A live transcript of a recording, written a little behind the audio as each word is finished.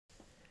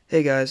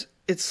Hey guys,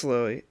 it's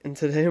Slowy, and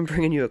today I'm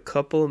bringing you a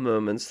couple of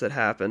moments that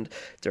happened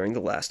during the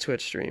last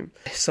Twitch stream.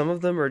 Some of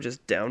them are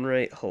just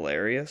downright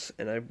hilarious,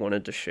 and I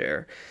wanted to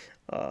share.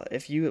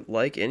 If you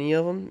like any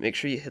of them, make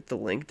sure you hit the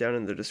link down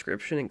in the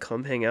description and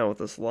come hang out with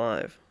us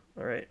live.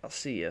 Alright, I'll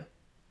see ya.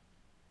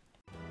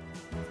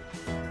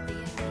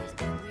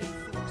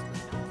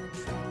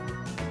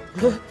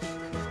 Did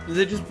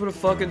they just put a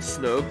fucking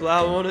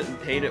snowplow on it and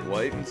paint it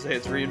white and say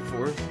it's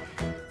reinforced?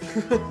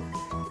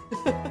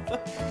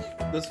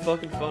 That's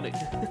fucking funny.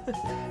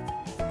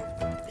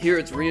 Here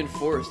it's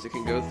reinforced, it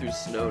can go through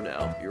snow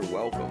now. You're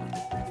welcome.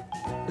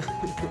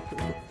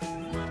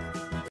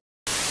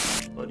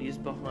 Buddy's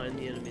behind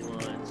the enemy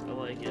lines. I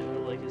like it. I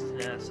like his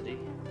tenacity.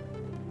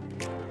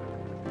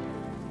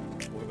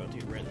 What about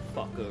you? Ran the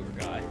fuck over,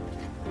 guy.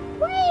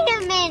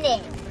 Wait a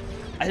minute!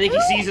 I think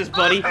he sees us,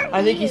 buddy.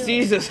 I think he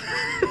sees us.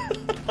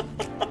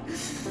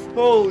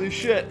 Holy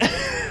shit.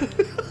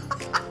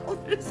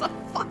 There's a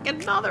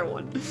fucking another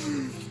one.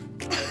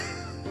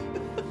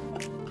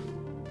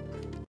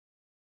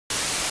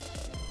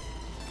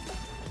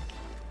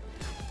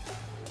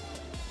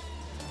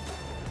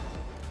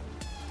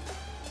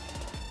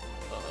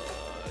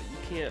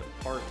 You can't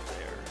park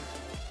there.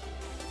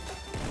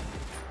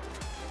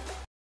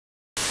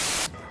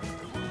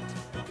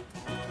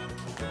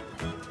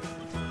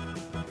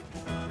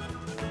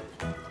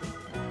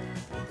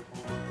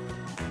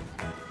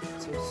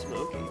 It's so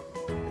smoky.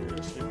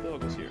 Yeah, Snoop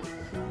Dogg is here.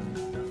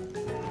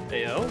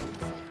 Heyo.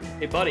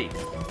 Hey, buddy.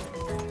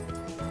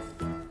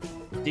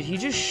 Did he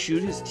just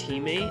shoot his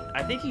teammate?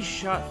 I think he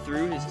shot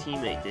through his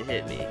teammate to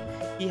hit me.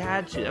 He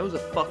had to. That was a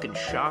fucking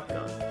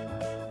shotgun.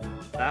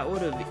 That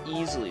would have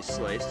easily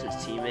sliced his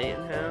teammate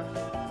in half.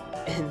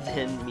 And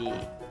then me.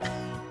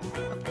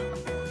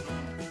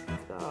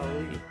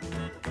 Golly.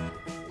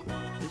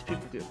 These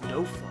people give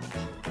no fucks.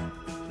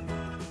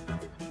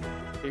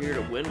 They're here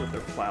to win with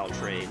their plow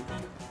train.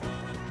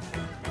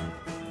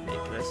 Hey,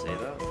 can I say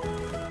that?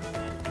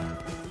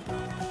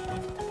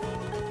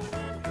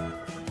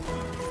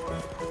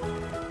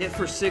 Hit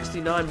for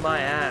 69 my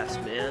ass,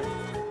 man.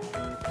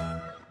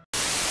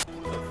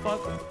 What the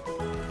fuck?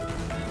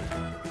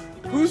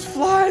 Who's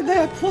flying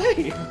that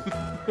plane?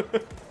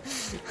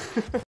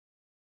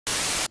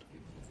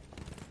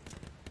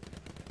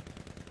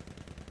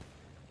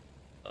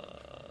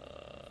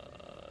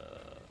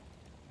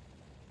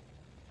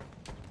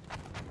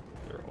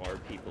 There are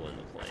people in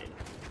the plane.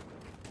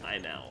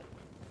 I'm out.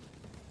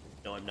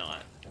 No, I'm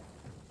not.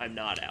 I'm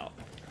not out.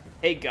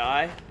 Hey,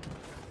 guy.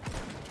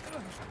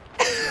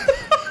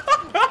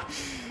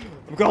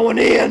 I'm going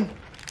in!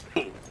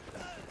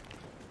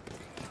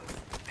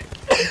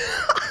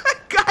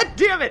 God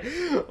damn it!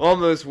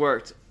 Almost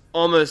worked.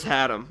 Almost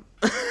had him.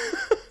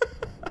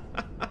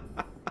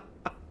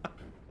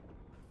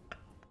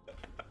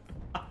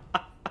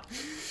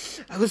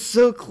 I was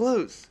so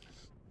close.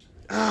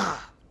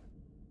 Ah.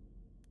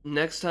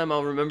 Next time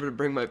I'll remember to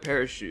bring my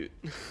parachute.